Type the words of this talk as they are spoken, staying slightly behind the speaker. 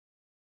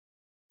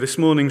This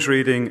morning's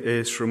reading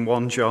is from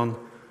 1 John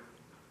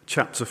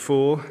chapter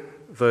 4,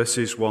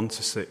 verses 1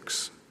 to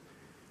 6.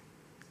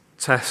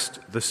 Test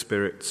the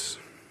spirits.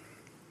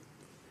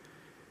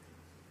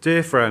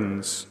 Dear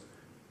friends,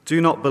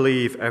 do not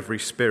believe every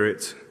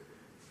spirit,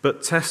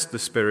 but test the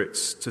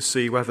spirits to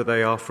see whether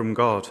they are from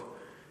God,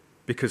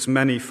 because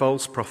many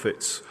false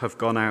prophets have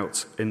gone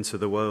out into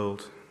the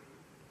world.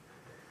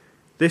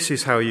 This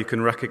is how you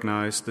can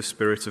recognize the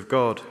Spirit of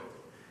God.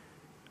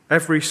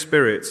 Every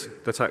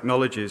spirit that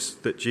acknowledges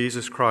that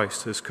Jesus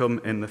Christ has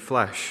come in the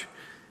flesh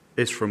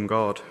is from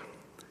God.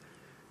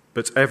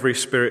 But every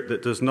spirit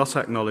that does not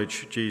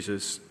acknowledge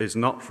Jesus is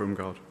not from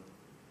God.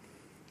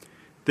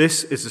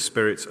 This is the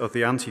spirit of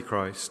the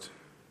Antichrist,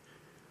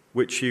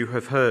 which you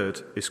have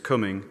heard is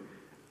coming,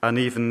 and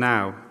even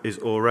now is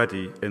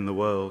already in the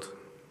world.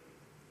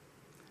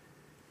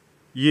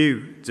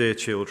 You, dear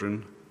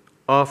children,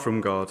 are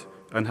from God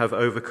and have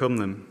overcome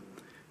them,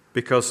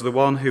 because the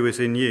one who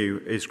is in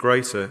you is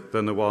greater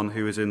than the one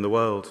who is in the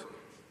world.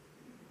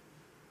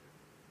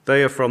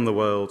 They are from the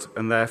world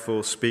and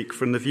therefore speak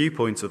from the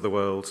viewpoint of the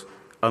world,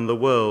 and the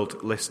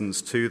world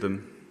listens to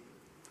them.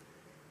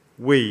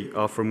 We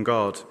are from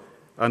God,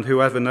 and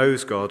whoever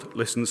knows God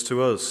listens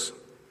to us,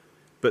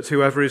 but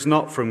whoever is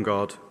not from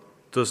God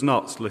does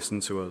not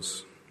listen to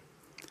us.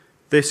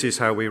 This is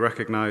how we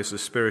recognize the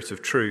spirit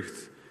of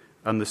truth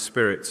and the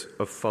spirit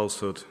of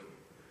falsehood.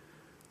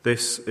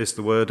 This is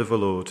the word of the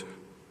Lord.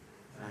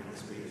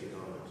 Thanks be to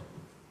God.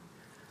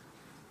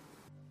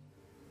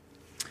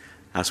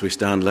 As we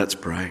stand, let's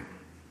pray.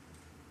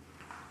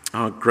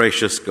 Our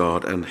gracious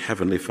God and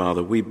Heavenly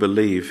Father, we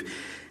believe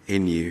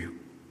in you.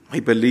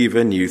 We believe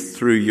in you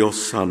through your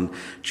Son,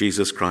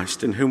 Jesus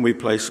Christ, in whom we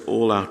place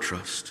all our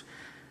trust.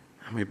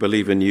 And we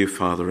believe in you,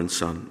 Father and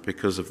Son,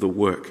 because of the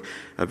work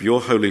of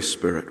your Holy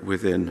Spirit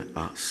within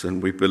us.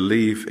 And we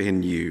believe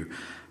in you,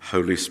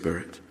 Holy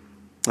Spirit.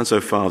 And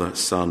so, Father,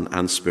 Son,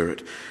 and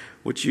Spirit,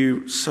 would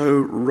you so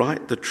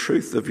write the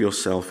truth of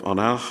yourself on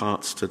our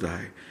hearts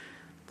today,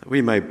 that we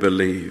may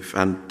believe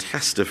and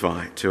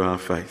testify to our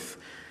faith,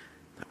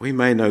 that we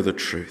may know the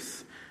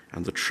truth,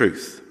 and the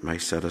truth may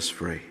set us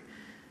free.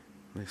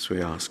 This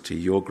we ask to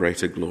your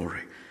greater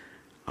glory.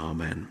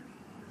 Amen.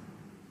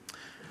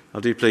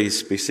 I'll do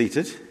please be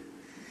seated.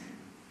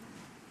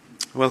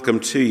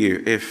 Welcome to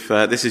you. If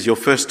this is your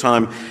first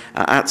time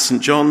at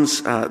St.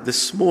 John's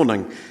this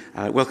morning,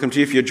 welcome to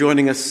you. If you're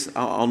joining us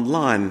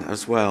online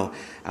as well,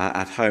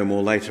 at home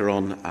or later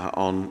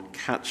on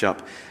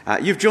catch-up,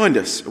 you've joined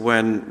us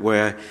when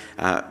we're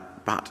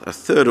about a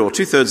third or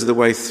two-thirds of the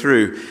way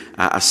through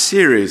a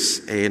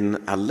series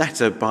in a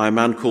letter by a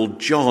man called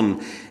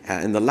John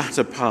in the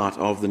latter part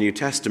of the New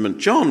Testament.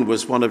 John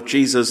was one of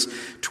Jesus'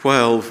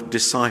 12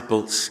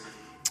 disciples.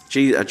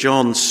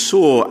 John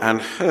saw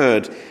and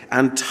heard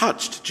and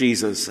touched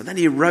Jesus, and then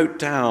he wrote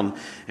down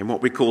in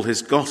what we call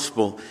his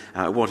gospel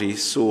what he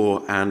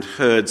saw and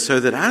heard, so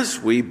that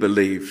as we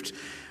believed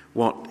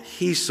what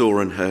he saw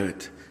and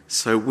heard,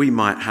 so we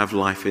might have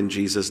life in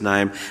Jesus'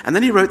 name. And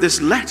then he wrote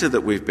this letter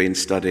that we've been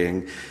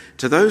studying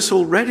to those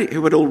who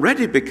had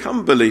already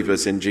become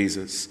believers in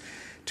Jesus,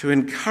 to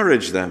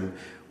encourage them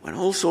when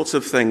all sorts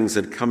of things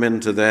had come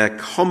into their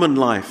common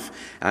life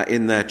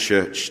in their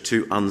church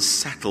to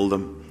unsettle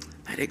them.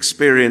 They'd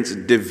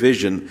experienced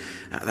division.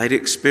 They'd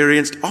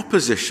experienced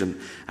opposition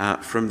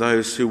from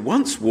those who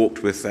once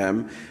walked with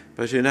them,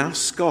 but who now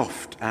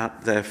scoffed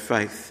at their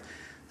faith.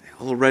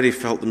 They already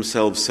felt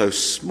themselves so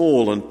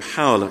small and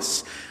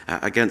powerless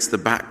against the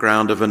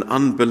background of an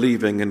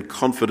unbelieving and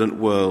confident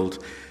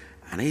world.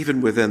 And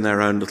even within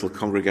their own little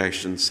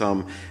congregation,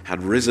 some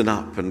had risen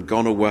up and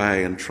gone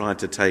away and tried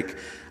to take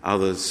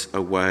others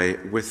away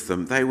with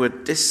them. They were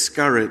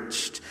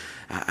discouraged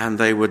and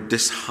they were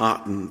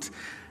disheartened.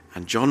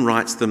 And John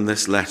writes them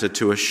this letter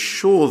to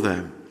assure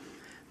them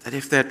that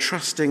if they're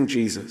trusting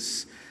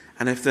Jesus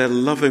and if they're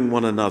loving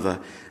one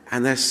another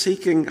and they're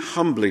seeking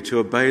humbly to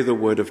obey the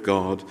word of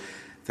God,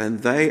 then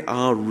they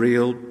are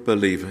real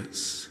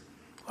believers.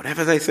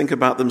 Whatever they think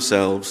about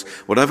themselves,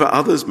 whatever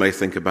others may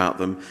think about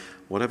them,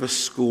 whatever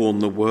scorn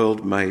the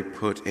world may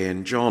put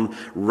in, John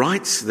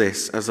writes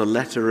this as a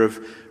letter of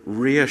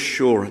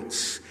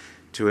reassurance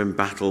to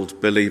embattled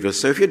believers.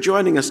 So if you're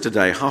joining us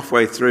today,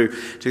 halfway through,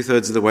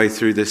 two-thirds of the way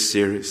through this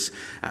series,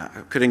 I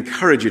could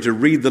encourage you to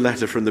read the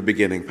letter from the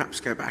beginning. Perhaps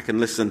go back and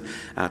listen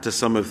to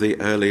some of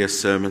the earlier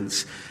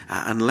sermons.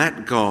 And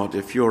let God,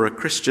 if you're a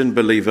Christian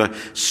believer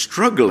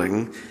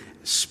struggling,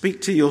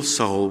 speak to your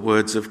soul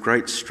words of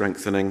great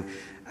strengthening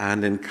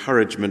and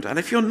encouragement. And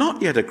if you're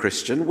not yet a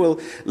Christian,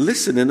 well,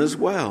 listen in as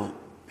well,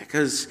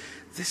 because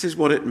this is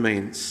what it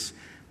means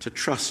to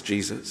trust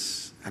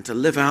Jesus and to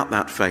live out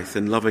that faith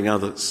in loving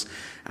others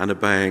and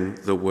obeying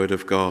the word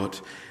of God.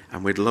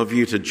 And we'd love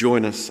you to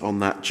join us on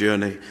that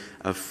journey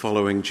of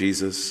following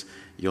Jesus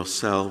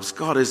yourselves.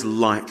 God is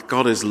light,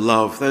 God is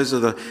love. Those are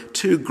the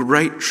two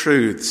great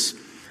truths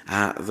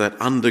that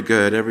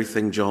undergird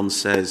everything John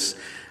says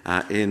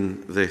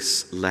in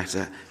this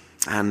letter.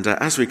 And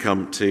as we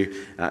come to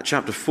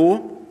chapter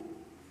 4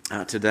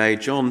 today,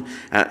 John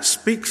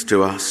speaks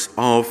to us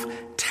of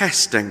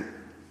testing.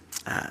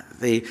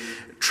 The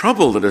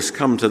trouble that has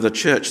come to the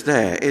church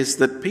there is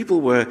that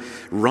people were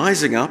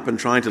rising up and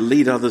trying to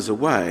lead others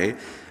away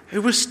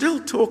who were still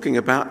talking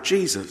about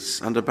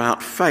Jesus and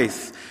about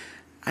faith,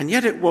 and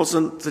yet it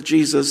wasn't the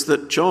Jesus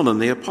that John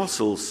and the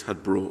apostles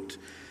had brought.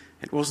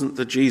 It wasn't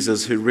the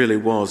Jesus who really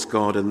was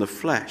God in the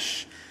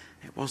flesh.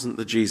 It wasn't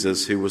the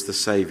Jesus who was the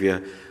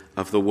Saviour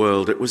of the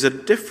world. It was a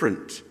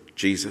different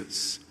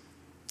Jesus.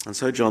 And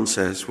so John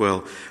says,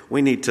 well,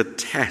 we need to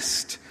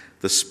test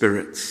the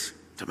spirits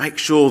to make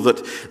sure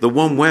that the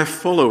one we're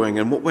following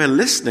and what we're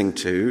listening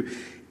to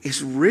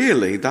is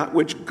really that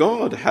which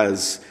God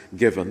has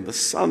given, the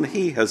Son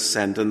he has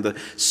sent and the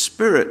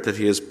Spirit that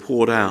he has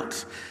poured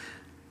out.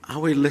 Are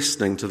we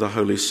listening to the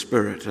Holy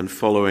Spirit and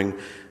following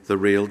the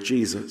real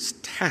Jesus?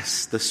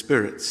 Test the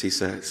spirits, he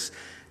says.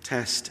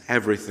 Test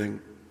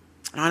everything.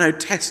 I know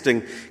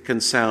testing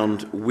can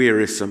sound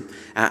wearisome,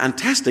 and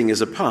testing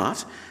is a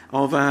part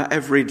of our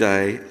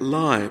everyday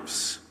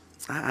lives.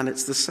 And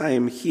it's the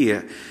same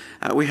here.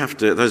 We have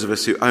to, those of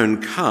us who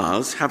own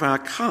cars, have our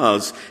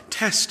cars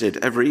tested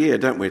every year,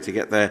 don't we, to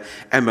get their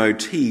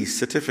MOT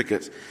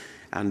certificate.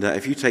 And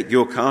if you take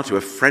your car to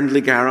a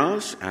friendly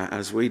garage,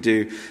 as we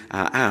do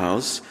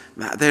ours,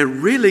 they're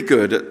really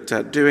good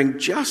at doing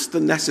just the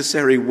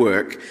necessary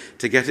work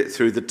to get it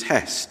through the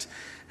test.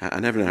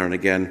 And every now and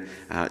again,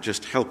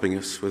 just helping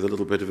us with a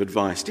little bit of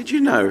advice. Did you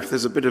know if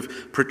there's a bit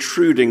of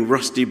protruding,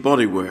 rusty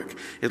bodywork,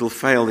 it'll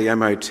fail the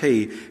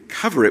MOT?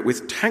 Cover it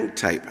with tank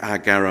tape, our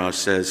garage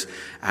says,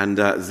 and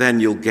then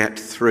you'll get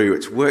through.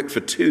 It's worked for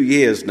 2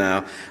 years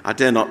now. I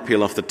dare not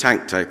peel off the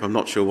tank tape. I'm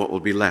not sure what will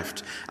be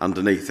left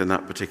underneath in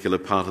that particular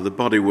part of the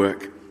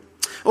bodywork.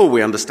 Oh,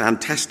 we understand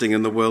testing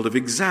in the world of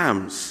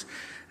exams,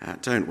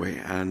 don't we?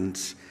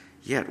 And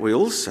yet we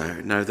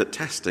also know that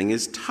testing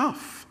is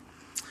tough.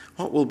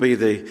 What will be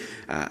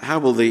how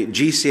will the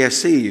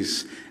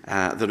GCSEs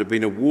that have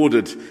been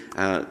awarded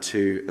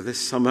to this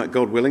summer,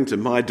 God willing, to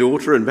my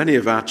daughter and many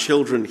of our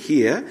children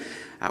here,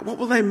 what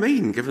will they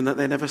mean, given that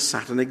they never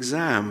sat an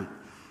exam?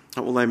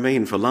 What will they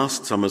mean for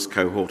last summer's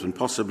cohort and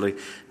possibly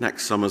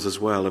next summer's as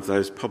well of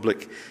those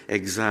public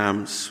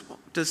exams? What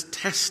does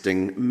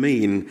testing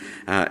mean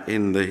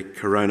in the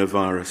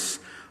coronavirus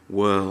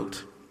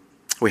world?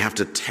 We have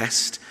to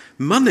test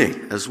money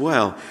as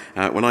well.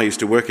 When I used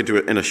to work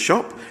in a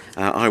shop,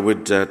 I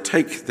would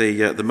take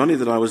the money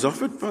that I was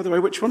offered. By the way,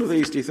 which one of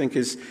these do you think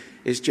is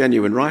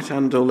genuine, right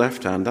hand or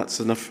left hand? That's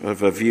enough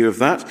of a view of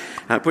that.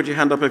 Put your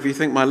hand up if you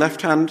think my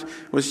left hand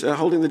was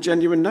holding the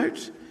genuine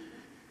note.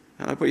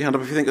 Put your hand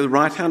up if you think the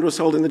right hand was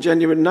holding the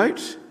genuine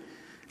note.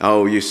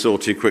 Oh, you saw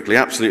too quickly.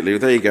 Absolutely.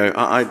 There you go.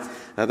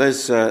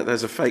 There's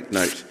a fake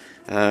note.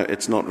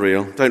 It's not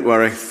real. Don't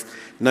worry.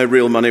 No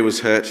real money was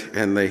hurt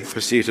in the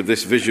pursuit of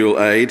this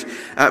visual aid,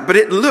 but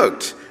it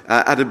looked,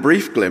 at a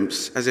brief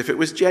glimpse, as if it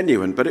was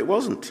genuine, but it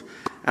wasn't.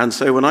 And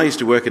so when I used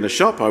to work in a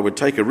shop, I would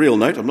take a real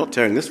note, I'm not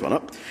tearing this one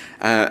up,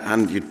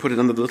 and you'd put it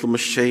under the little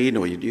machine,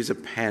 or you'd use a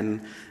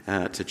pen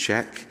to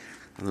check.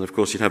 And then, of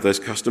course, you'd have those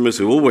customers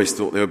who always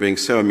thought they were being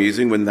so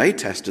amusing when they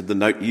tested the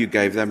note you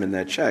gave them in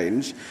their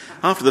change.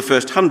 After the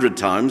first 100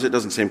 times, it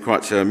doesn't seem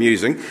quite so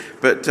amusing,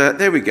 but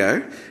there we go.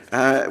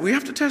 We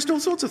have to test all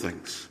sorts of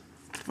things.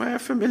 We're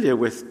familiar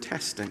with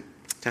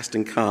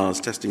testing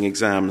cars, testing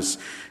exams,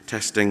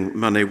 testing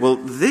money. Well,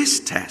 this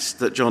test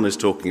that John is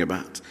talking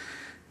about,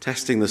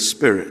 testing the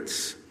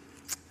spirits,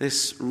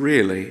 this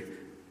really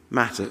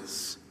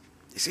matters.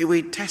 You see,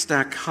 we test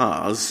our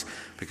cars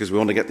because we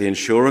want to get the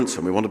insurance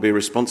and we want to be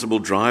responsible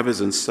drivers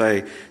and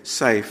stay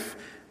safe,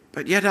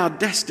 but yet our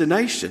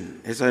destination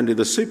is only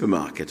the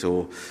supermarket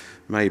or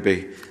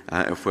maybe,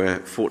 if we're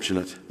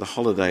fortunate, the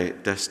holiday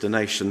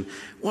destination.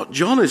 What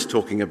John is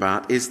talking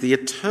about is the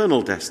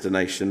eternal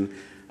destination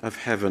of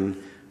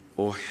heaven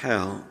or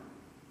hell.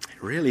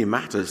 It really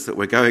matters that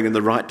we're going in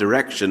the right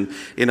direction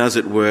in, as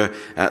it were,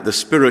 the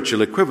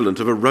spiritual equivalent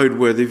of a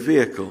roadworthy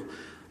vehicle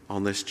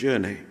on this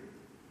journey.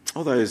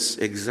 All those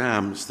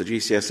exams, the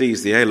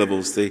GCSEs, the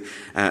A-levels, the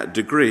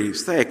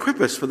degrees, they equip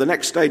us for the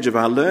next stage of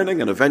our learning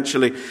and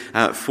eventually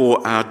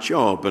for our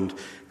job and,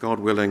 God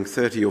willing,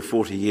 30 or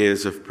 40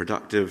 years of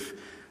productive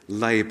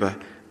labour.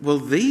 Well,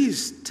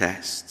 these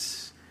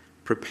tests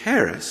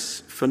prepare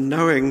us for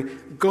knowing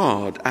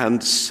God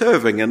and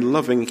serving and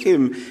loving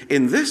Him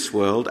in this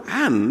world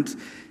and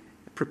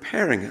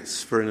preparing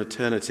us for an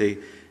eternity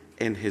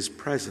in His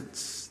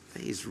presence.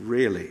 These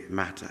really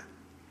matter.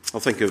 I'll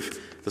think of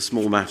the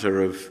small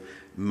matter of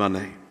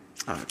money.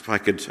 If I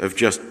could have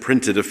just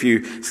printed a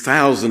few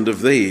thousand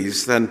of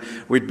these, then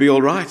we'd be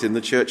all right in the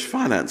church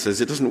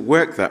finances. It doesn't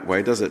work that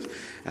way, does it?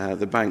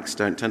 The banks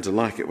don't tend to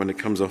like it when it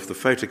comes off the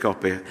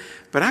photocopier.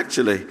 But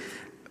actually,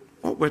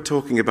 what we're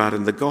talking about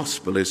in the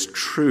gospel is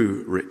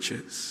true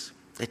riches,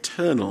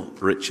 eternal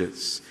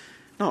riches,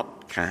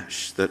 not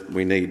cash that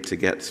we need to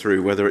get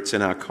through, whether it's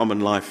in our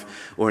common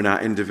life or in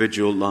our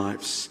individual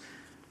lives,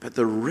 but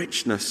the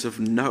richness of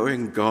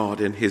knowing God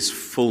in His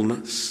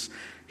fullness,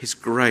 His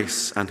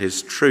grace and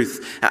His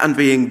truth, and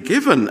being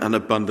given an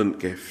abundant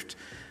gift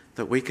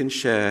that we can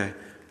share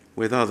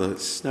with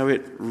others. No,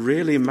 it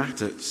really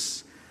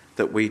matters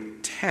that we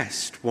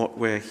test what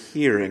we're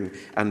hearing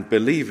and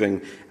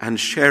believing and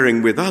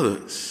sharing with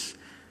others,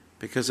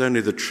 because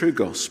only the true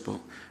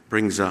gospel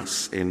brings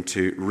us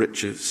into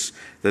riches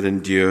that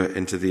endure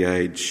into the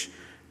age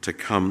to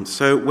come.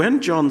 So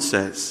when John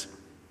says,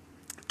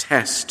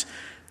 test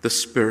the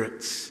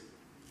spirits,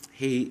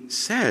 he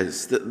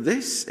says that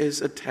this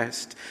is a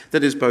test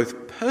that is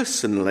both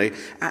personally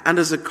and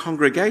as a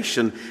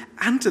congregation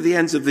and to the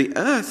ends of the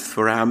earth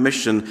for our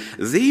mission,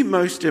 the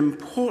most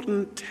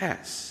important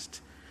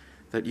test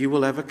that you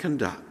will ever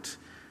conduct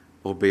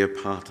or be a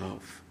part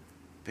of.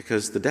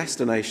 Because the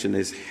destination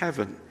is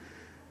heaven,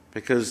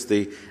 because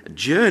the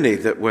journey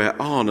that we're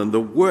on and the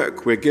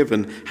work we're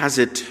given has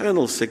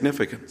eternal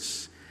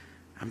significance,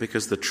 and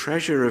because the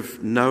treasure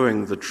of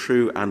knowing the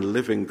true and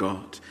living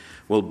God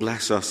will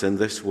bless us in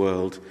this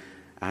world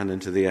and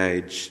into the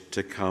age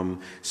to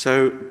come.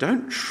 So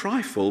don't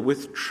trifle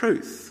with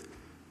truth.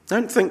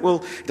 Don't think,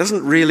 well, it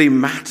doesn't really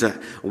matter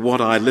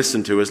what I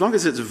listen to. As long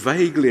as it's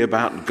vaguely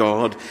about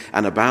God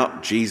and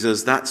about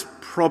Jesus, that's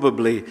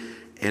probably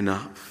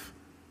enough.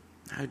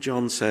 Now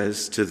John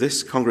says to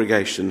this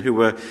congregation who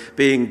were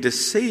being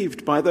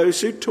deceived by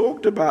those who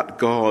talked about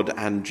God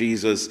and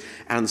Jesus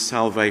and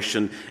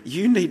salvation,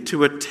 you need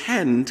to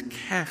attend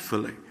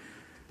carefully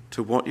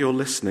to what you're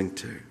listening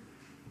to.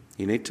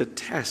 You need to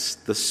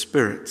test the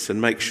spirits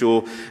and make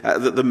sure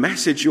that the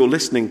message you're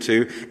listening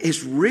to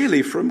is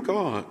really from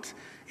God.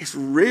 It's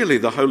really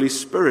the Holy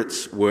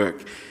Spirit's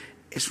work.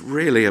 It's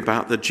really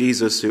about the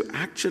Jesus who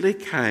actually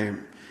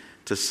came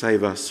to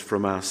save us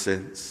from our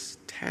sins.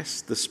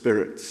 Test the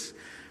spirits,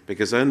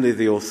 because only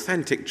the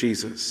authentic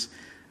Jesus,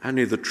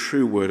 only the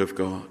true Word of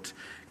God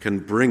can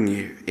bring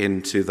you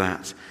into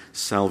that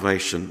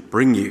salvation,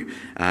 bring you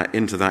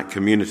into that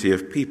community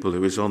of people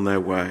who is on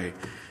their way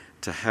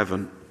to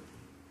heaven.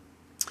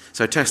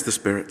 So test the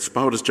spirits.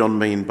 What does John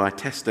mean by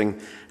testing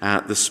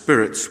the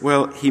spirits?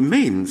 Well, he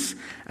means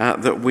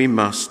that we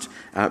must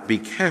be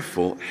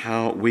careful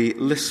how we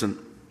listen.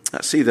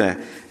 See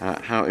there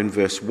how in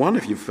verse 1,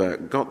 if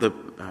you've got the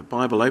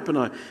Bible open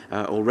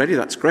already,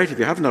 that's great. If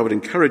you haven't, I would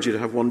encourage you to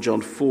have 1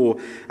 John 4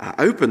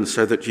 open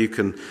so that you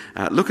can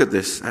look at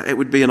this. It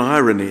would be an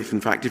irony,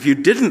 in fact, if you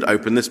didn't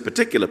open this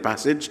particular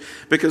passage,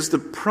 because the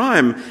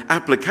prime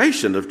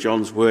application of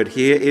John's word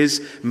here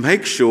is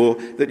make sure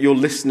that you're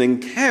listening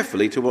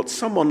carefully to what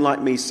someone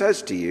like me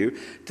says to you,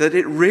 that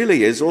it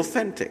really is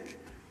authentic.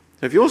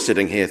 If you're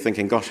sitting here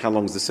thinking, gosh, how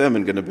long's the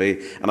sermon going to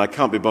be, and I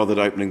can't be bothered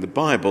opening the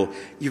Bible,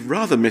 you've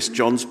rather missed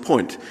John's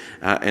point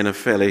in a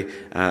fairly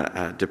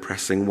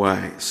depressing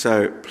way.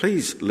 So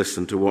please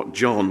listen to what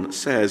John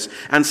says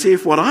and see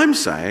if what I'm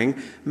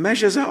saying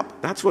measures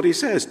up. That's what he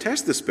says.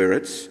 Test the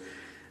spirits.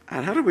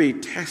 And how do we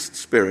test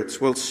spirits?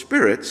 Well,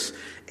 spirits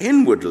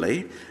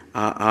inwardly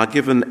are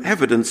given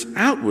evidence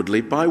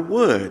outwardly by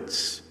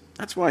words.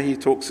 That's why he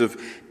talks of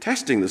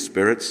testing the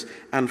spirits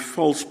and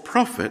false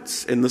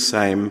prophets in the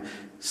same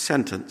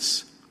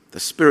sentence. The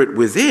spirit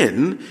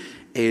within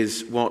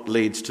is what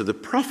leads to the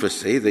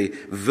prophecy, the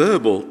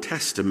verbal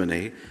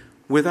testimony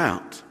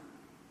without.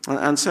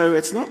 And so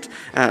it's not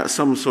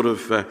some sort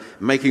of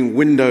making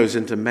windows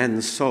into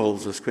men's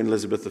souls, as Queen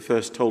Elizabeth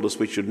I told us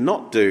we should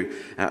not do,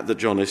 that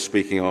John is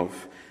speaking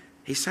of.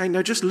 He's saying,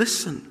 no, just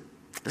listen.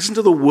 Listen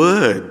to the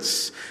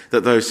words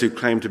that those who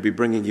claim to be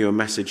bringing you a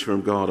message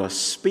from God are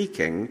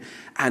speaking,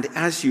 and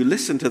as you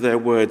listen to their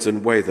words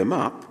and weigh them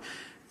up,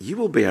 you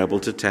will be able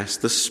to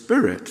test the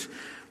spirit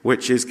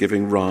which is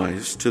giving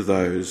rise to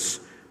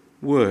those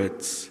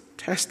words.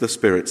 Test the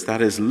spirits,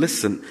 that is,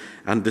 listen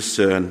and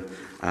discern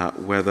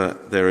whether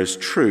there is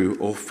true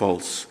or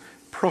false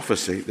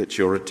prophecy that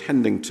you're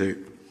attending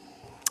to.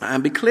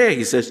 And be clear,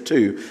 he says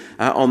too,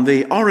 on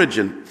the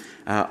origin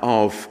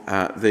of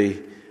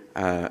the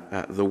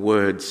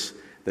words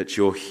that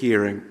you're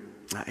hearing.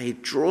 He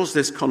draws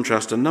this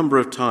contrast a number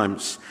of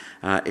times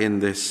in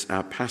this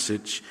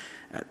passage.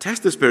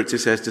 Test the spirits, he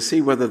says, to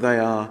see whether they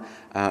are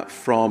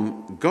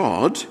from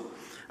God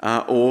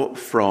or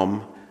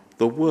from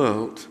the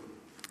world.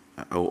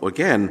 Or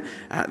again,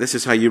 this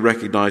is how you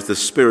recognize the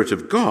Spirit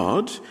of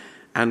God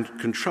and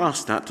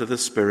contrast that to the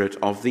spirit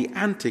of the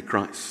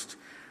Antichrist.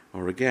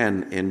 Or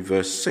again, in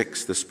verse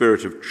 6, the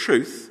spirit of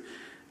truth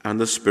and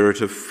the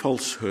spirit of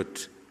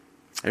falsehood.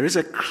 There is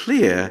a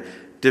clear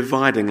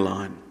dividing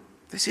line.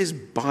 This is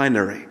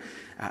binary.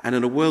 And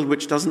in a world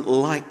which doesn't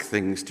like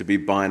things to be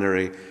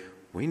binary,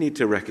 we need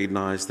to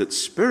recognize that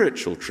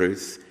spiritual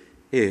truth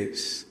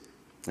is.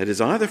 It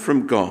is either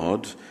from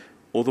God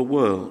or the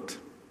world.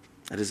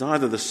 It is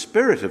either the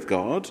Spirit of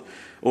God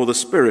or the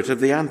spirit of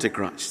the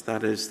Antichrist,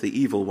 that is, the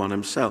evil one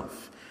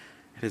himself.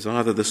 It is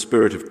either the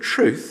spirit of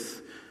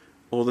truth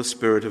or the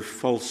spirit of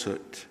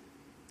falsehood.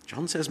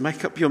 John says,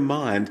 make up your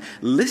mind,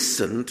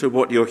 listen to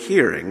what you're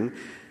hearing,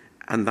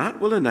 and that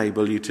will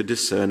enable you to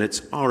discern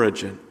its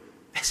origin.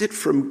 Is it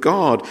from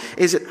God?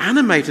 Is it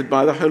animated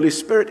by the Holy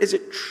Spirit? Is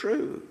it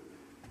true?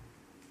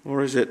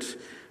 Or is it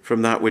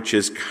from that which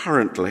is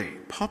currently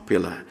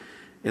popular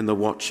in the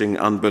watching,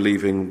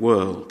 unbelieving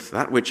world?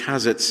 That which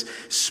has its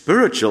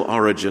spiritual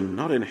origin,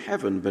 not in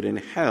heaven, but in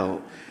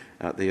hell,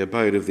 at the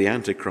abode of the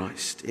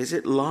Antichrist? Is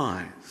it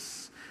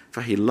lies?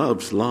 For he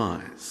loves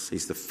lies.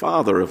 He's the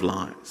father of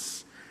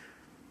lies.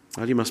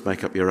 Well, you must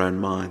make up your own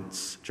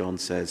minds, John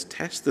says.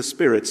 Test the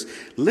spirits,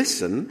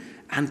 listen,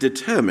 and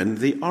determine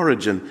the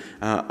origin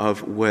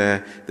of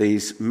where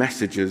these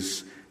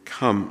messages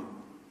come.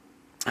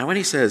 And when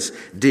he says,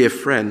 dear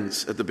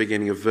friends, at the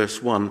beginning of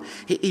verse 1,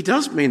 he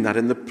does mean that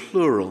in the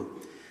plural.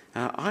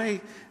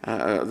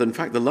 In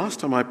fact, the last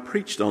time I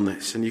preached on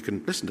this, and you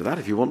can listen to that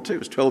if you want to, it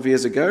was 12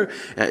 years ago.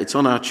 It's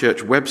on our church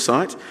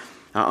website.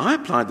 I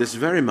applied this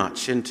very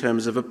much in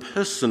terms of a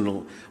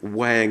personal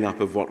weighing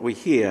up of what we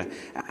hear.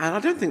 And I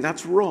don't think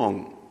that's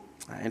wrong.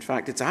 In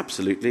fact, it's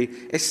absolutely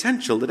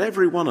essential that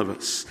every one of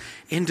us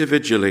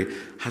individually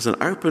has an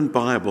open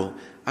Bible,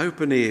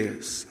 open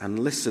ears, and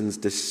listens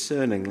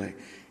discerningly.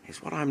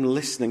 Is what I'm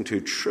listening to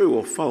true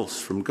or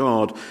false from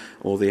God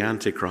or the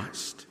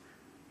Antichrist?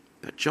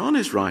 But John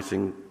is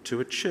writing to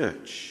a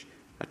church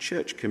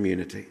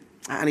community.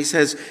 And he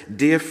says,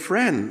 dear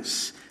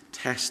friends,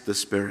 test the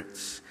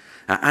spirits.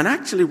 And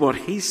actually what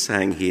he's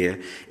saying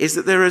here is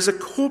that there is a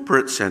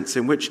corporate sense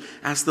in which,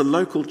 as the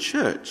local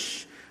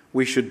church,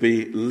 we should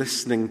be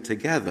listening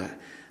together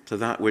to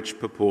that which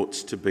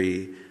purports to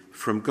be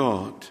from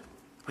God.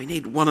 We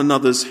need one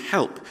another's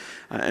help.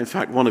 In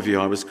fact, one of you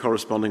I was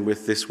corresponding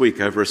with this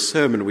week over a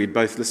sermon we'd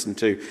both listened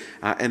to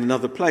in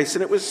another place,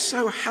 and it was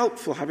so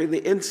helpful having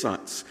the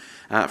insights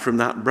from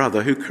that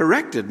brother who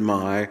corrected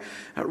my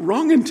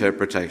wrong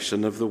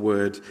interpretation of the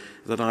word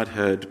that I'd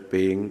heard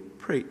being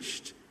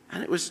preached.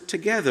 And it was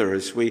together,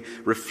 as we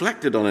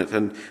reflected on it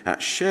and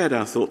shared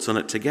our thoughts on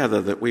it together,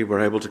 that we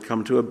were able to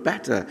come to a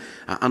better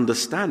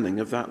understanding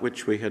of that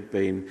which we had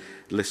been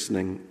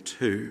listening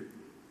to.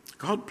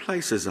 God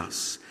places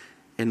us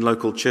in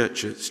local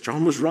churches.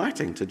 John was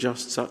writing to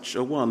just such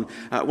a one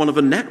of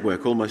a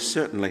network, almost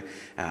certainly,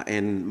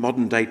 in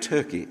modern-day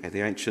Turkey, the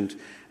ancient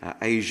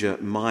Asia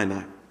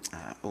Minor,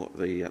 or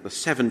the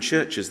 7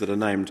 churches that are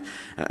named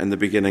in the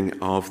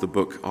beginning of the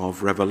book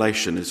of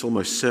Revelation. It's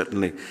almost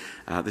certainly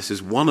this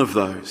is one of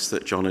those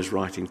that John is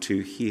writing to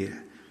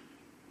here.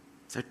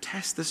 So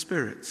test the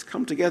spirits.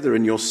 Come together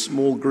in your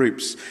small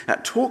groups.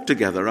 Talk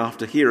together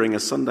after hearing a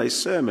Sunday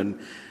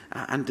sermon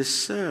and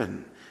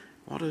discern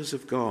what is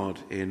of God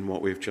in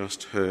what we've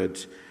just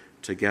heard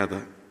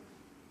together.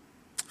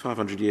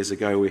 500 years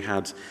ago, we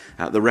had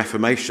the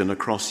Reformation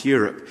across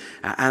Europe,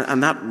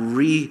 and that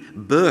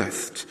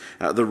rebirthed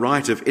the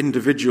right of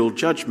individual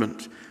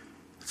judgment.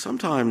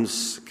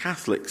 Sometimes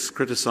Catholics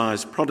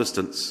criticize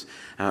Protestants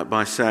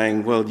by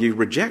saying, well, you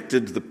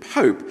rejected the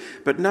Pope,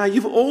 but now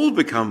you've all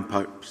become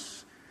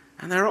popes.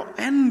 And there are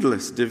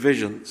endless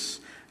divisions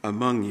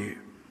among you.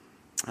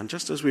 And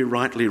just as we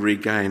rightly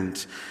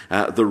regained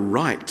the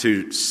right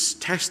to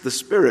test the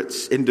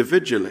spirits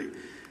individually,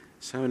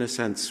 so in a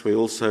sense we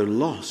also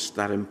lost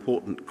that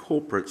important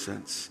corporate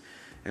sense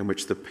in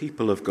which the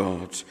people of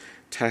God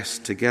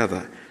test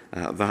together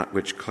that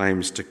which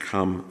claims to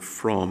come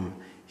from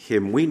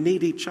him. We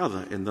need each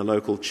other in the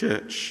local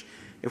church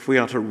if we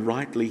are to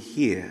rightly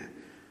hear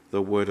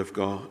the word of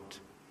God.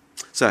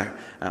 So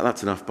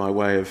that's enough by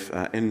way of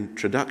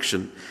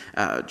introduction.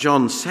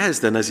 John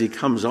says then as he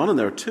comes on, and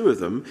there are 2 of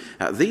them,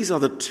 these are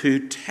the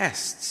 2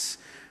 tests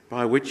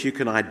by which you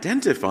can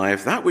identify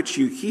if that which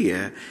you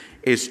hear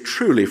is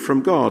truly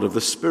from God, of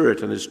the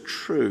Spirit, and is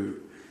true.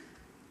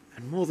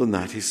 And more than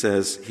that, he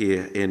says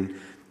here in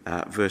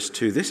verse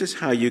 2, this is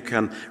how you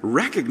can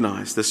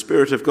recognize the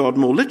Spirit of God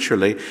more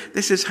literally.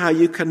 This is how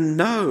you can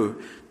know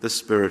the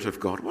Spirit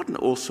of God. What an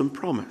awesome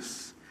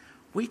promise.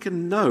 We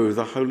can know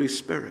the Holy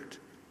Spirit.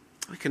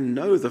 We can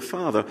know the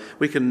Father.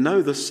 We can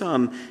know the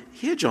Son.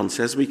 Here John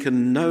says we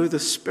can know the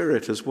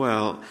Spirit as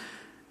well.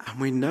 And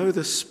we know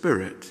the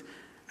Spirit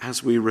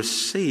as we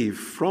receive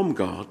from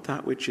God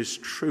that which is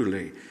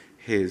truly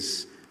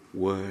his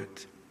word.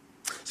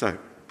 So,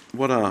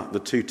 what are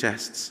the 2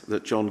 tests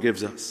that John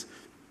gives us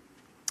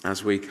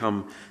as we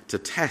come to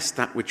test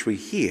that which we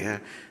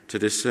hear to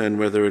discern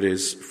whether it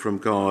is from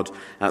God?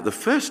 The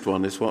first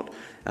one is what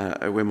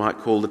we might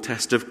call the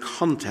test of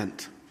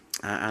content.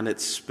 And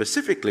it's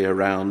specifically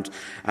around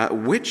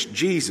which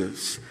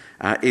Jesus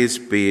is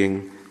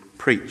being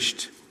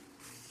preached.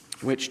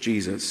 Which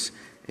Jesus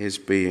is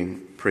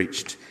being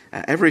preached.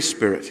 Every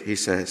spirit, he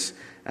says,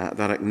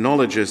 that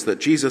acknowledges that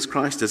Jesus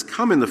Christ has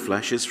come in the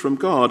flesh is from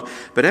God,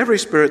 but every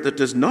spirit that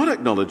does not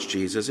acknowledge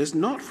Jesus is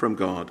not from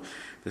God.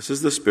 This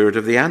is the spirit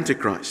of the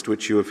Antichrist,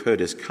 which you have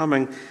heard is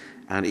coming,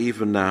 and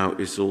even now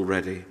is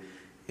already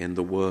in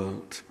the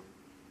world.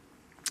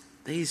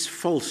 These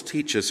false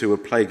teachers who were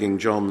plaguing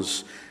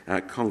John's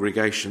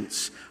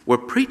congregations were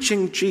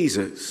preaching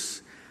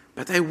Jesus,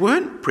 but they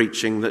weren't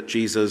preaching that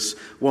Jesus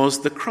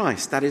was the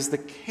Christ, that is the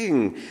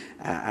King,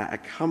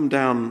 come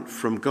down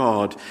from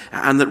God,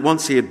 and that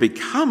once he had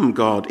become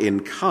God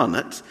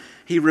incarnate,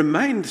 he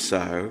remained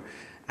so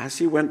as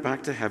he went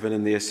back to heaven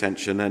in the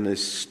ascension, and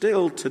is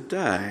still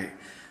today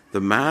the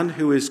man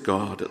who is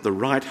God at the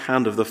right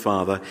hand of the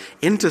Father,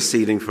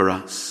 interceding for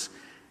us,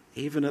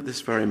 even at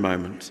this very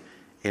moment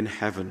in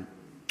heaven.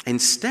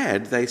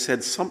 Instead, they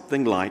said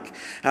something like,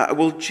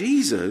 well,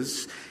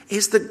 Jesus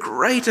is the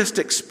greatest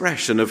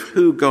expression of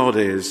who God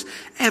is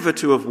ever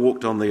to have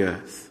walked on the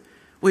earth.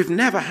 We've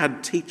never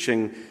had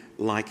teaching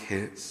like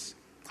his.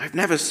 I've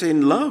never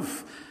seen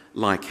love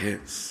like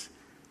his.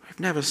 I've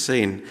never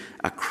seen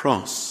a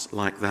cross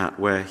like that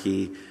where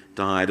he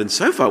died. And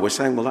so far we're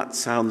saying, well, that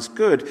sounds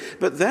good.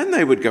 But then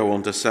they would go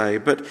on to say,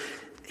 but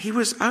he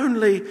was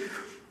only,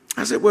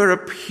 as it were,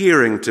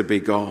 appearing to be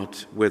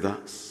God with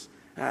us.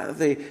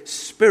 The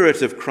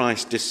Spirit of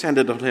Christ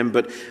descended on him,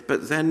 but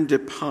then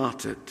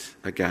departed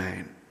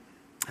again.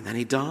 And then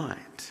he died,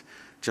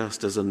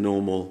 just as a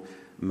normal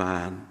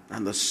man.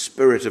 And the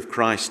Spirit of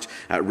Christ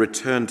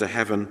returned to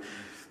heaven.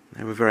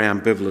 They were very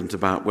ambivalent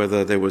about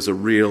whether there was a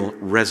real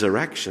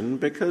resurrection,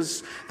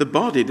 because the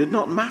body did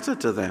not matter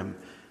to them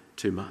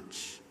too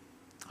much.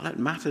 Well, it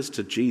matters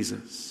to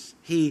Jesus.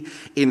 He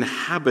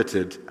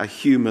inhabited a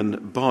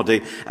human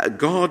body.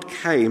 God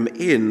came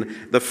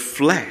in the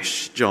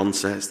flesh, John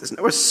says. There's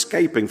no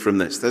escaping from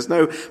this. There's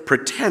no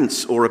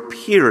pretense or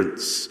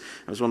appearance.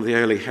 It was one of the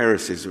early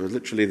heresies. It was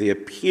literally the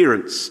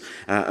appearance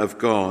of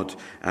God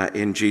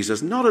in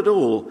Jesus. Not at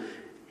all.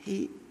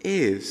 He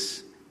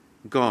is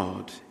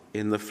God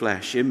in the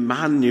flesh.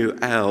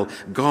 Emmanuel,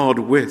 God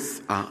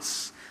with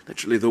us.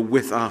 Literally the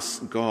with us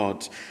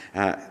God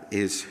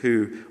is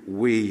who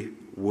we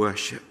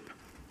worship.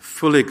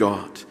 Fully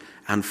God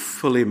and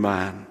fully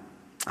man.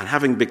 And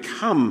having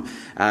become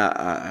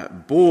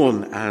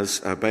born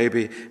as a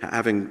baby,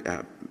 having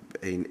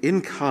been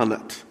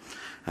incarnate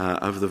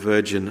of the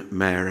Virgin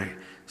Mary,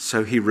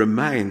 so he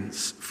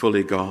remains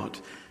fully God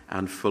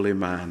and fully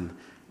man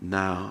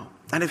now.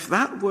 And if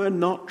that were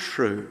not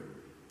true,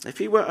 if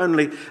he were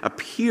only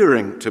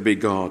appearing to be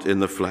God in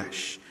the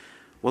flesh,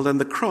 well, then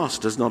the cross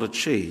does not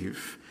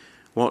achieve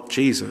what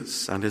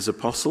Jesus and his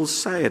apostles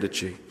say it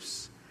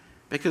achieves.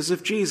 Because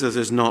if Jesus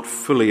is not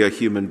fully a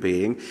human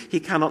being, he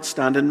cannot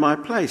stand in my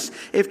place.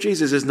 If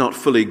Jesus is not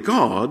fully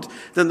God,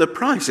 then the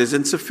price is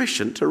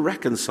insufficient to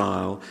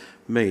reconcile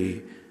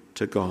me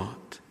to God.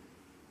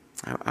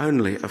 Now,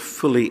 only a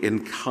fully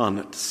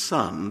incarnate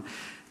Son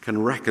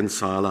can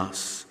reconcile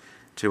us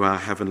to our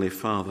Heavenly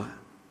Father.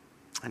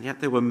 And yet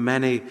there were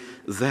many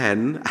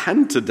then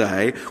and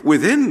today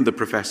within the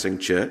professing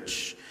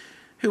church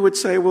who would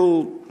say,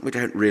 well, we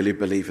don't really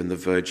believe in the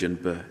virgin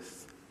birth.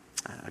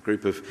 A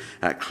group of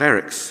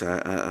clerics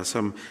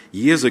some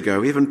years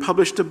ago even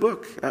published a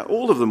book,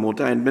 all of them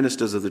ordained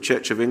ministers of the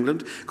Church of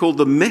England, called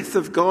The Myth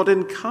of God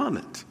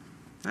Incarnate.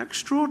 How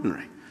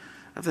extraordinary.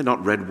 Have they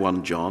not read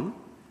 1 John?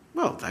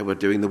 Well, they were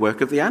doing the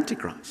work of the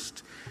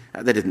Antichrist.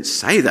 They didn't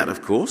say that,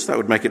 of course. That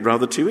would make it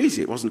rather too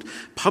easy. It wasn't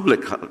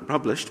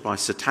published by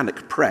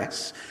Satanic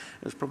Press.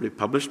 It was probably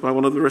published by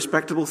one of the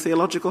respectable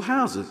theological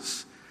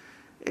houses.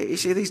 You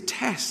see, these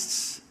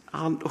tests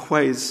aren't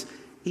always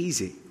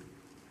easy,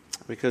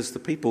 because the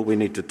people we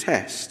need to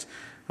test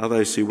are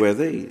those who wear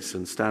these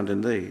and stand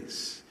in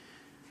these.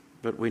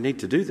 But we need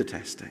to do the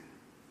testing.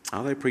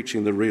 Are they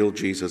preaching the real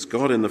Jesus,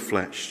 God in the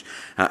flesh,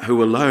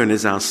 who alone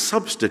is our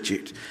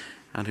substitute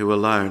and who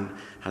alone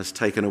has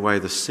taken away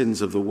the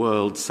sins of the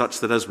world,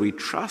 such that as we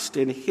trust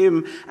in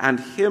him and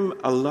him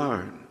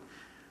alone,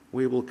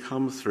 we will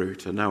come through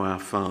to know our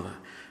Father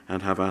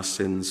and have our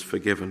sins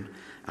forgiven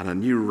and a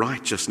new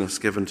righteousness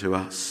given to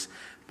us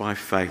by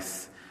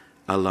faith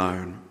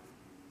alone.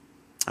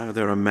 Oh,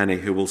 there are many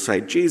who will say,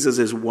 Jesus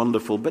is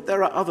wonderful, but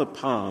there are other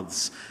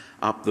paths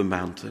up the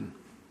mountain.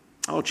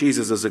 Oh,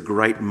 Jesus is a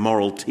great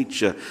moral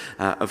teacher,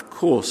 of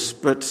course,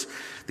 but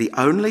the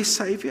only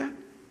Saviour?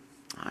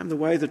 I'm the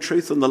way, the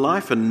truth, and the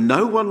life, and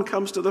no one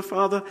comes to the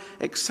Father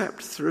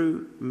except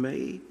through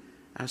me.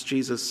 As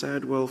Jesus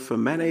said, well, for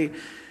many,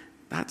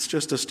 that's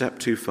just a step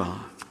too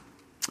far.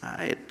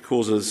 It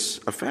causes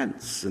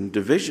offence and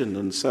division,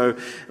 and so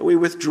we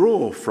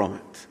withdraw from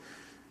it.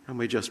 And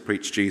we just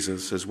preach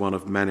Jesus as one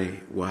of many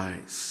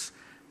ways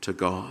to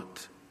God.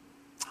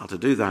 How to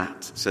do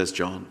that, says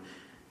John,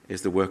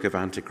 is the work of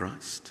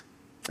Antichrist.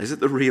 Is it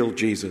the real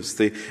Jesus,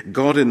 the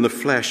God in the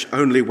flesh,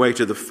 only way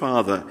to the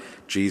Father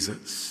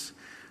Jesus?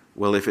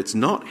 Well, if it's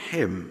not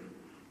him,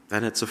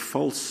 then it's a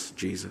false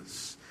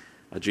Jesus,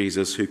 a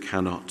Jesus who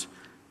cannot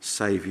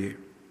save you.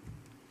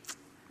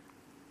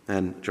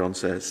 Then John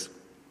says,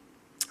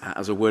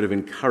 as a word of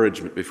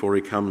encouragement before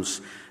he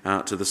comes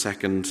to the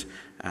second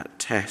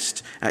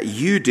test,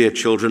 you, dear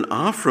children,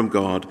 are from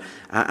God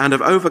and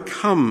have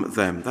overcome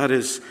them. That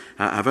is,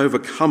 have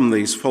overcome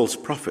these false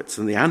prophets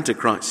and the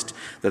Antichrist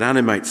that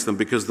animates them,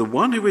 because the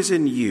one who is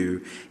in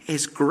you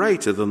is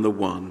greater than the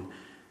one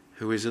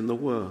who is in the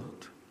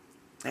world.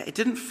 It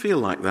didn't feel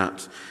like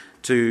that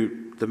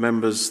to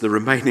the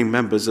remaining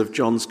members of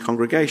John's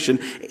congregation.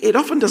 It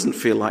often doesn't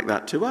feel like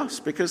that to us,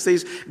 because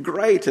these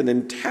great and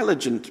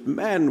intelligent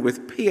men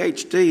with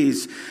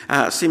PhDs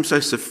seem so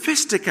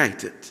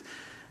sophisticated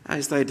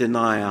as they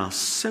deny our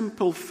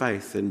simple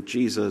faith in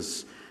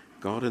Jesus,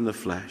 God in the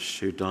flesh,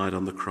 who died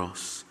on the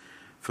cross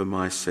for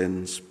my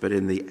sins. But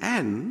in the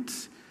end,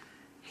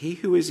 he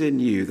who is in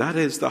you, that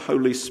is the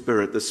Holy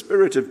Spirit, the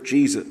Spirit of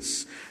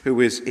Jesus who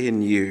is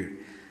in you,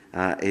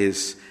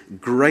 is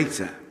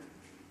greater,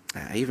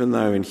 even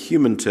though in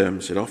human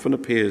terms it often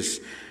appears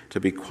to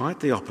be quite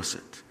the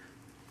opposite.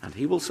 And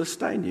he will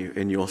sustain you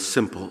in your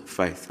simple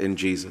faith in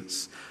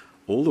Jesus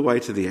all the way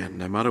to the end,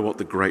 no matter what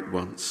the great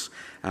ones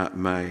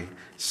may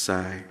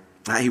say.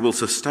 He will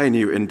sustain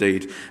you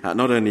indeed,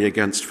 not only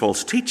against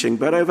false teaching,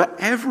 but over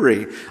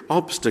every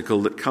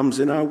obstacle that comes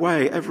in our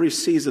way, every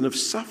season of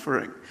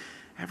suffering,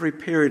 every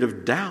period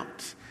of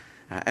doubt,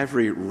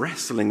 every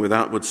wrestling with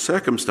outward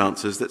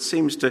circumstances that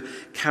seems to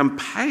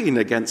campaign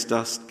against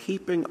us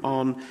keeping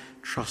on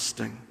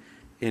trusting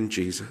in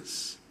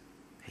Jesus.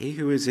 He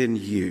who is in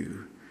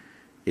you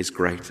is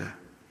greater.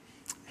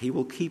 He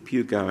will keep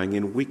you going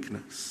in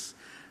weakness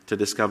to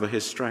discover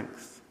his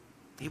strength.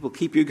 He will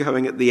keep you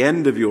going at the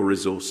end of your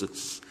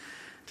resources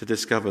to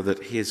discover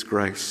that his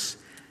grace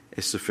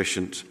is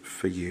sufficient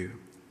for you.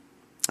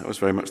 That was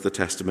very much the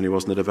testimony,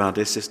 wasn't it, of our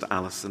dear sister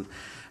Alison,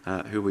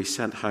 who we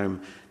sent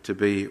home to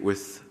be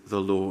with the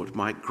Lord.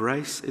 My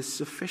grace is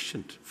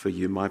sufficient for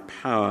you. My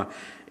power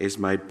is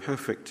made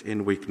perfect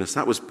in weakness.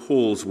 That was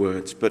Paul's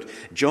words, but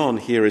John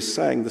here is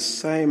saying the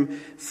same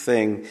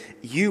thing.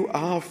 You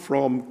are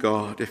from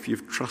God if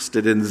you've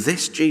trusted in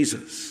this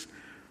Jesus,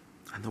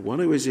 and the one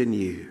who is in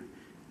you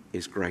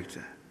is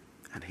greater,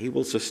 and he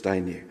will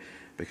sustain you,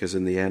 because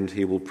in the end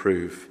he will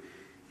prove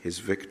his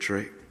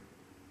victory.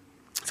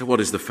 So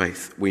what is the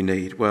faith we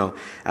need? Well,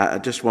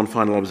 just one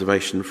final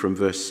observation from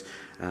verse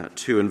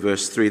 2 and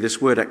verse 3. This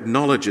word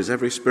acknowledges,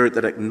 every spirit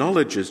that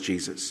acknowledges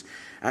Jesus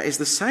is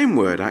the same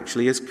word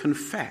actually as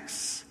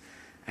confess.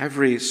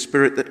 Every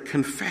spirit that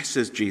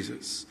confesses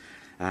Jesus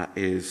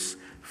is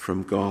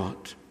from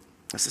God.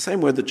 That's the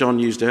same word that John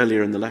used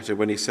earlier in the letter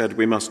when he said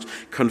we must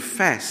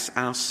confess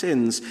our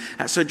sins.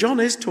 So John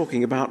is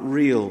talking about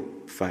real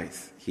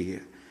faith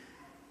here.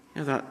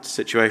 You know that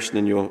situation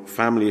in your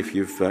family, if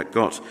you've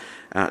got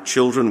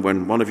children,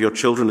 when one of your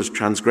children has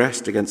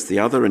transgressed against the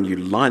other and you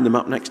line them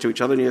up next to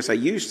each other and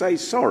you say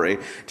sorry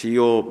to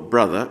your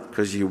brother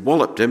because you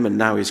walloped him and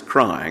now he's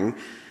crying,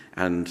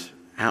 and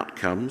out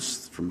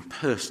comes from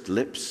pursed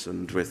lips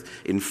and with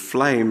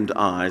inflamed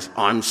eyes,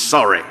 I'm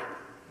sorry.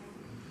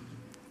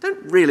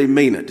 Don't really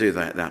mean it, do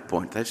they, at that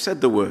point? They've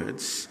said the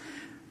words,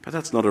 but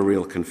that's not a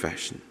real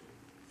confession.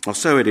 Well,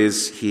 so it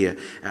is here.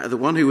 The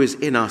one who is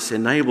in us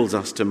enables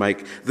us to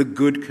make the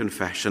good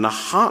confession, a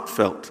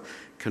heartfelt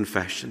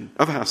confession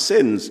of our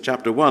sins,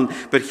 chapter 1,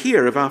 but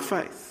here of our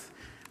faith.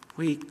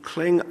 We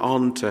cling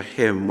on to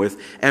him with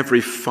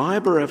every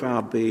fibre of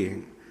our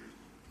being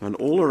when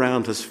all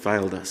around has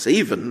failed us,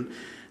 even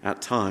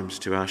at times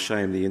to our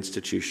shame, the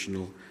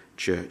institutional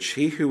church.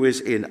 He who is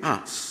in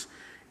us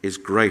is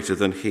greater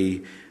than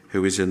he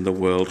who is in the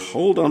world.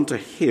 Hold on to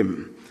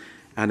him,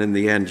 and in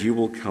the end you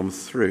will come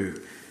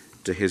through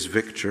to his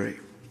victory.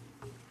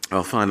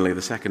 Well, finally,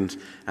 the second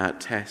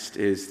test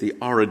is the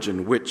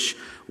origin. Which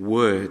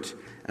word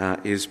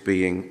is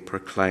being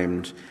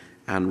proclaimed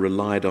and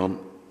relied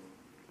on?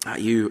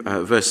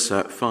 Verse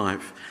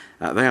 5,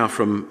 they are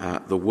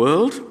from the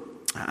world,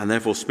 and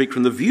therefore speak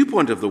from the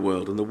viewpoint of the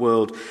world, and the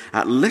world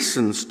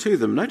listens to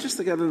them. Notice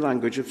the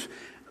language of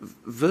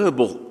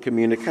verbal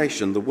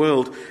communication. The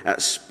world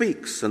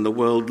speaks, and the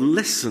world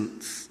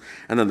listens.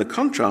 And then the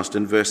contrast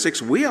in verse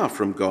 6, we are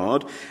from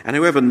God, and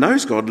whoever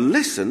knows God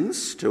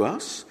listens to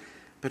us,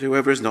 but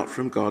whoever is not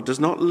from God does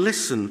not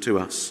listen to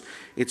us.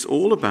 It's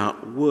all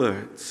about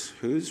words.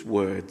 Whose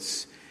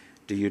words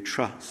do you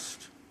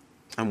trust?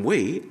 And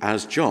we,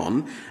 as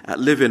John,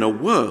 live in a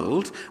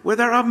world where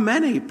there are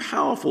many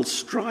powerful,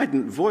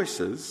 strident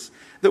voices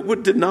that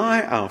would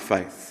deny our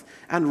faith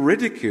and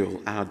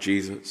ridicule our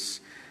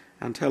Jesus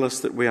and tell us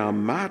that we are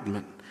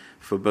madmen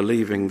for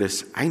believing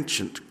this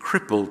ancient,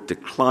 crippled,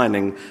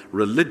 declining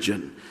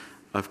religion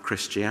of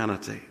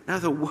Christianity. Now,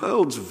 the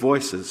world's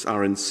voices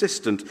are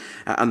insistent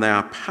and they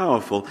are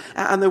powerful,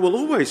 and there will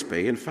always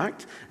be. In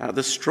fact,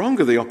 the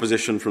stronger the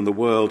opposition from the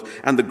world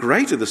and the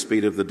greater the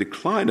speed of the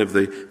decline of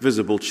the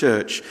visible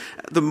church,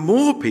 the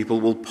more people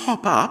will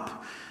pop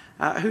up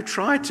who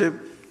try to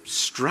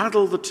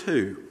straddle the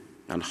two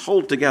and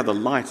hold together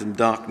light and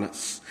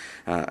darkness,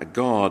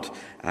 God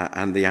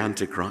and the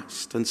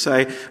Antichrist, and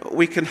say,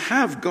 we can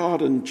have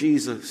God and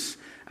Jesus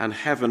and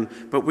heaven,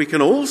 but we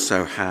can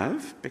also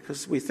have,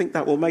 because we think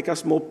that will make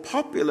us more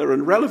popular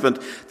and relevant,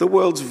 the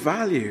world's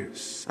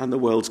values and the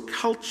world's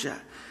culture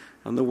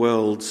and the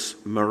world's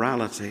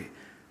morality.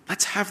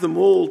 Let's have them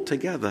all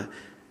together,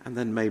 and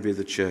then maybe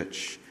the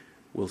church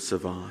will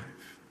survive.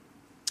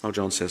 Oh,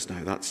 John says,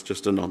 no, that's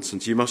just a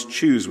nonsense. You must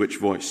choose which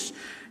voice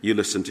you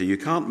listen to. You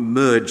can't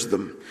merge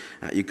them.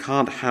 You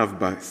can't have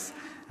both.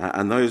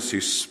 And those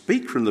who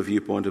speak from the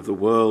viewpoint of the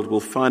world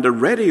will find a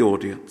ready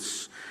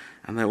audience,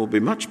 and there will be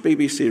much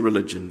BBC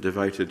religion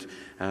devoted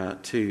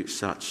to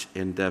such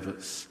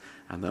endeavours.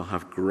 And they'll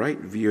have great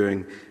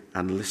viewing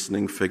and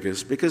listening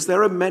figures, because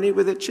there are many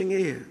with itching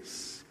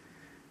ears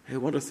who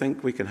want to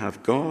think we can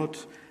have God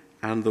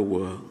and the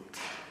world.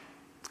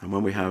 And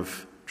when we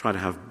try to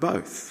have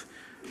both,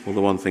 well,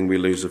 the one thing we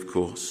lose, of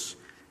course,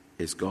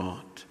 is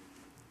God.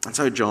 And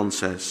so John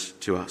says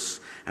to us,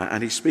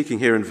 and he's speaking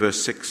here in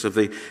verse 6 of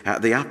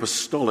the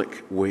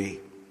apostolic we.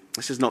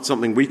 This is not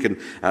something we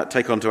can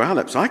take onto our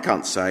lips. I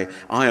can't say,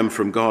 I am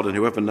from God and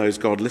whoever knows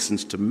God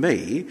listens to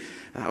me.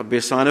 That would be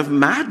a sign of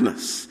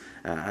madness,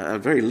 at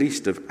very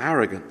least of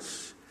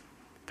arrogance.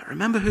 But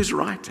remember who's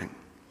writing.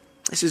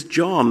 This is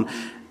John,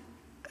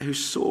 who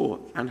saw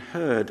and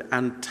heard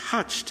and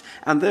touched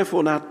and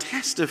therefore now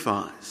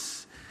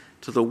testifies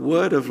to the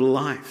word of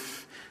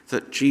life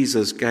that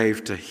Jesus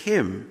gave to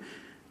him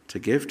to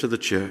give to the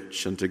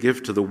church and to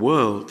give to the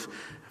world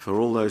for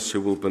all those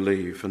who will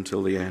believe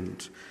until the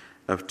end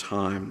of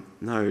time.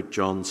 No,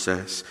 John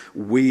says,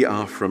 we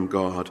are from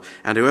God,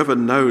 and whoever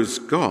knows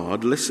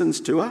God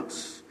listens to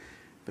us.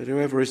 But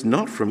whoever is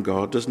not from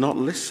God does not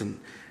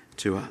listen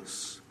to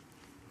us.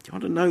 Do you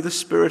want to know the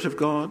Spirit of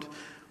God?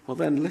 Well,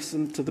 then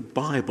listen to the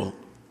Bible,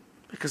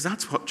 because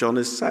that's what John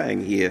is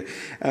saying here.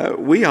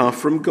 We are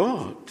from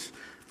God,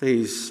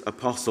 these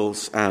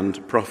apostles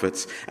and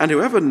prophets, and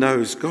whoever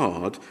knows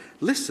God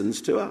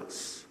listens to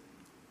us.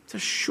 It's a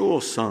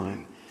sure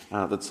sign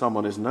that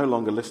someone is no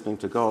longer listening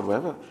to God,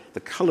 whatever the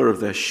colour of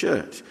their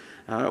shirt,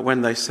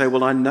 when they say,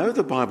 well, I know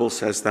the Bible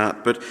says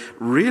that, but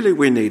really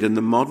we need in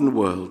the modern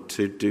world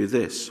to do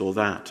this or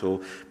that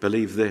or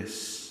believe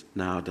this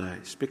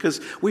nowadays.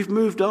 Because we've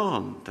moved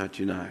on, don't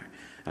you know,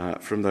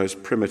 from those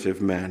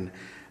primitive men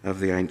of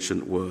the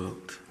ancient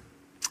world.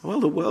 Well,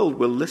 the world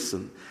will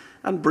listen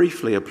and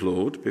briefly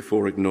applaud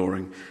before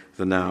ignoring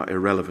the now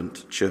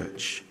irrelevant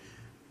church.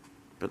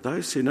 But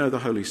those who know the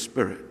Holy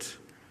Spirit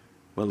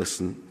will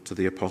listen to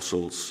the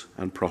apostles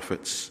and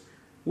prophets'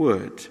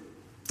 word.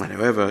 And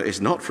whoever is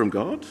not from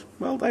God,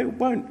 well, they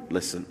won't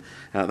listen.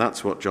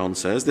 That's what John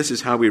says. This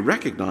is how we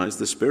recognize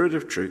the spirit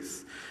of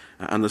truth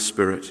and the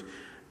spirit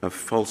of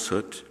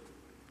falsehood.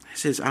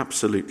 This is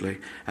absolutely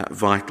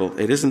vital.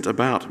 It isn't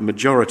about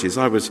majorities.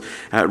 I was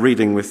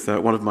reading with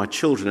one of my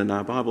children in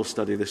our Bible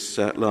study this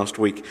last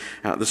week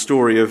the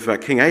story of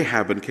King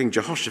Ahab and King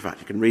Jehoshaphat.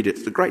 You can read it.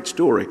 It's a great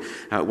story,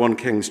 1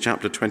 Kings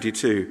chapter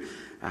 22.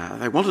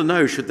 They want to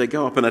know, should they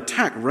go up and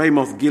attack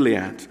Ramoth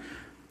Gilead?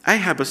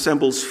 Ahab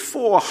assembles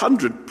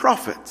 400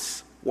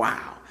 prophets.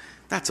 Wow,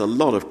 that's a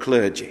lot of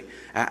clergy.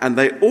 And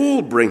they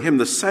all bring him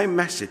the same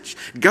message.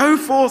 Go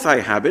forth,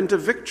 Ahab, into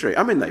victory.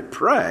 I mean, they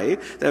pray.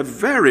 They're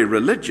very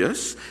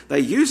religious.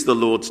 They use the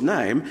Lord's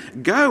name.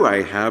 Go,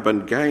 Ahab,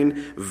 and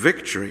gain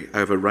victory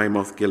over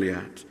Ramoth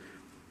Gilead.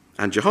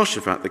 And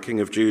Jehoshaphat, the king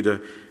of Judah,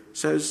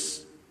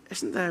 says,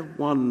 isn't there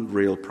one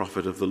real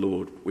prophet of the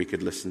Lord we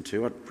could listen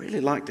to? I'd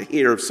really like to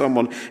hear of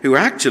someone who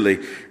actually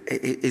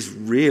is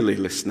really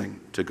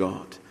listening to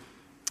God.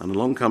 And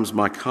along comes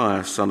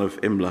Micaiah, son of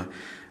Imlah.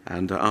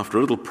 And after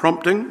a little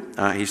prompting,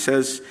 he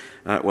says,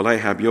 well,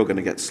 Ahab, you're going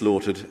to get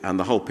slaughtered and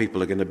the whole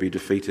people are going to be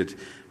defeated.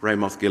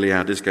 Ramoth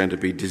Gilead is going to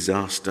be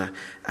disaster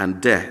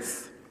and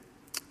death.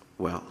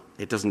 Well,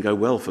 it doesn't go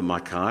well for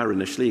Micaiah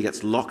initially. He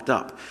gets locked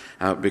up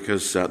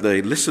because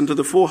they listen to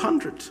the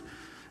 400.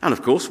 And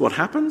of course, what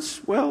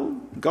happens? Well,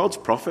 God's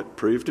prophet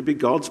proved to be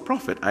God's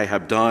prophet.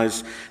 Ahab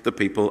dies, the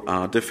people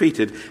are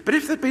defeated. But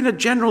if there'd been a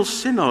general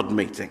synod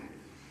meeting,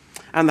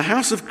 and the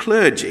house of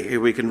clergy, who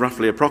we can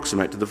roughly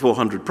approximate to the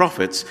 400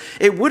 prophets,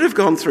 it would have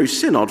gone through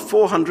synod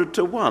 400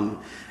 to 1.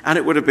 And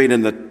it would have been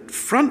in the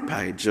front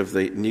page of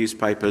the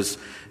newspapers,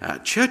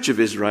 Church of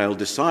Israel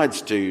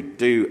decides to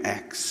do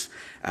X.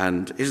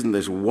 And isn't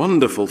this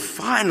wonderful?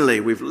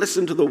 Finally, we've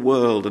listened to the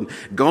world and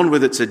gone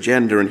with its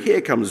agenda, and here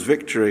comes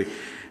victory.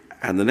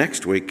 And the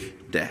next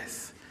week,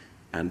 death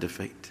and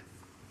defeat.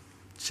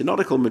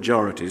 Synodical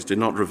majorities do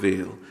not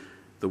reveal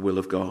the will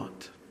of God.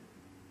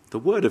 The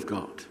Word of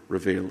God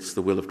reveals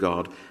the will of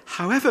God,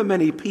 however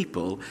many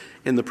people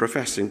in the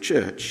professing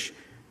church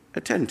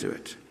attend to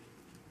it.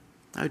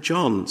 Now,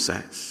 John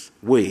says,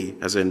 we,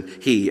 as in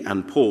he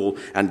and Paul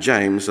and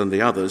James and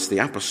the others, the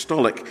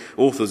apostolic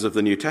authors of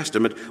the New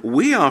Testament,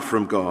 we are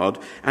from God,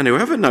 and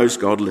whoever knows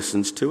God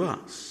listens to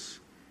us.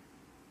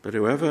 But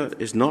whoever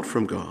is not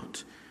from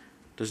God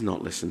does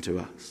not listen to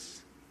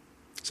us.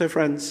 So,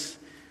 friends,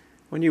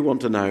 when you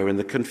want to know, in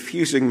the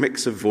confusing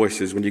mix of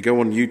voices, when you go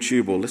on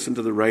YouTube or listen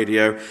to the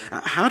radio,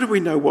 how do we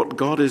know what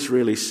God is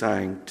really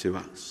saying to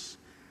us?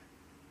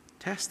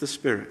 Test the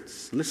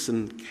spirits.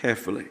 Listen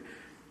carefully.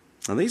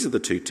 And these are the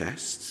two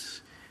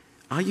tests.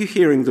 Are you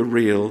hearing the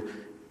real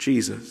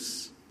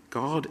Jesus,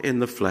 God in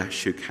the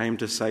flesh, who came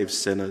to save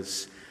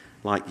sinners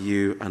like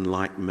you and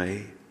like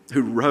me,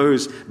 who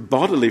rose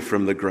bodily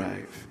from the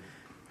grave,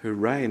 who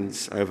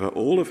reigns over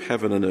all of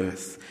heaven and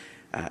earth,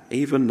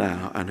 even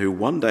now, and who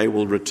one day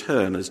will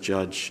return as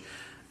judge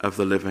of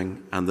the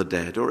living and the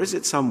dead? Or is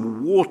it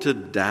some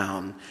watered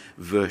down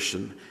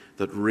version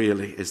that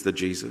really is the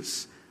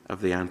Jesus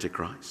of the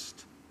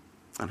Antichrist?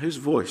 And whose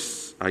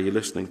voice are you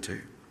listening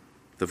to?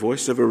 The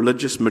voice of a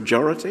religious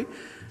majority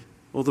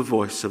or the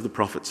voice of the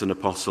prophets and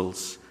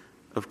apostles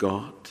of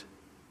God?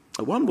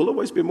 One will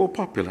always be more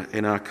popular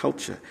in our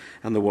culture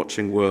and the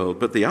watching world,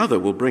 but the other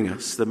will bring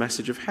us the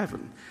message of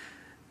heaven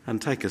and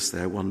take us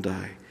there one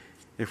day,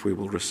 if we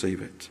will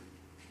receive it.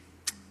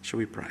 Shall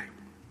we pray?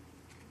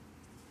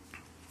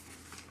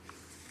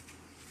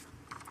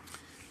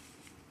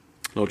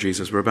 Lord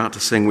Jesus, we're about to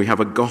sing, we have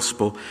a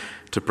gospel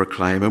to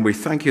proclaim, and we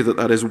thank you that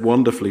that is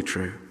wonderfully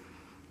true.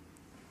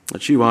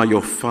 That you are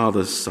your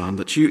Father's Son,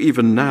 that you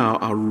even now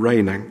are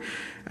reigning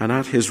and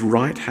at his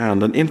right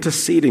hand and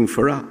interceding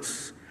for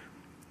us.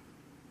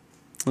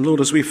 And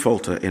Lord, as we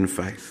falter in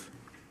faith,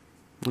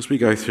 as we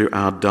go through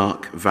our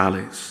dark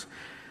valleys,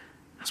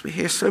 as we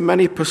hear so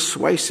many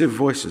persuasive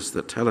voices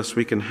that tell us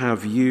we can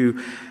have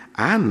you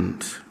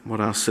and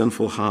what our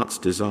sinful hearts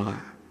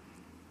desire,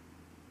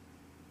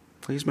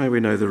 please may we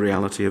know the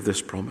reality of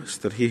this promise,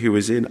 that he who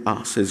is in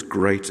us is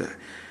greater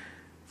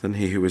than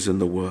he who is in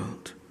the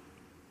world.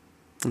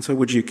 And so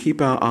would you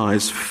keep our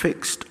eyes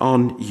fixed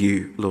on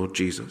you, Lord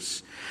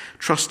Jesus,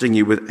 trusting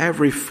you with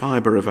every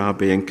fibre of our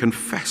being,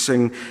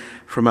 confessing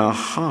from our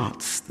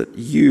hearts that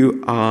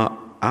you are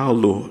our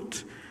Lord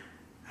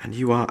and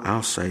you are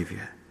our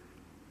Saviour.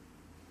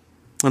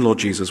 And Lord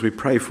Jesus, we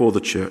pray for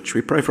the church.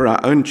 We pray for our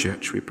own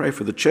church. We pray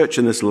for the church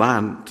in this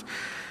land,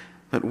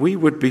 that we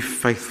would be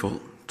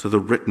faithful to the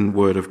written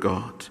word of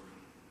God.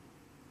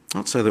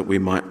 Not so that we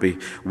might be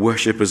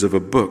worshippers of a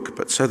book,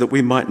 but so that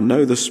we might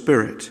know the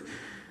Spirit,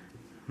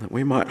 that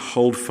we might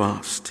hold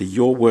fast to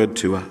your word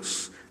to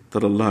us,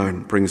 that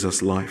alone brings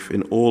us life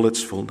in all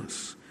its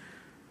fullness.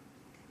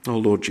 Oh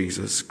Lord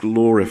Jesus,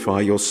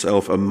 glorify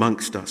yourself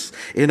amongst us,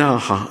 in our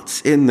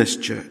hearts, in this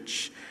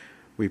church,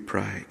 we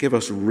pray. Give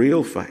us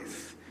real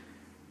faith,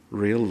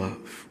 real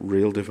love,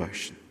 real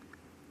devotion.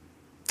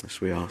 This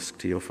we ask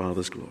to your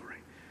Father's glory.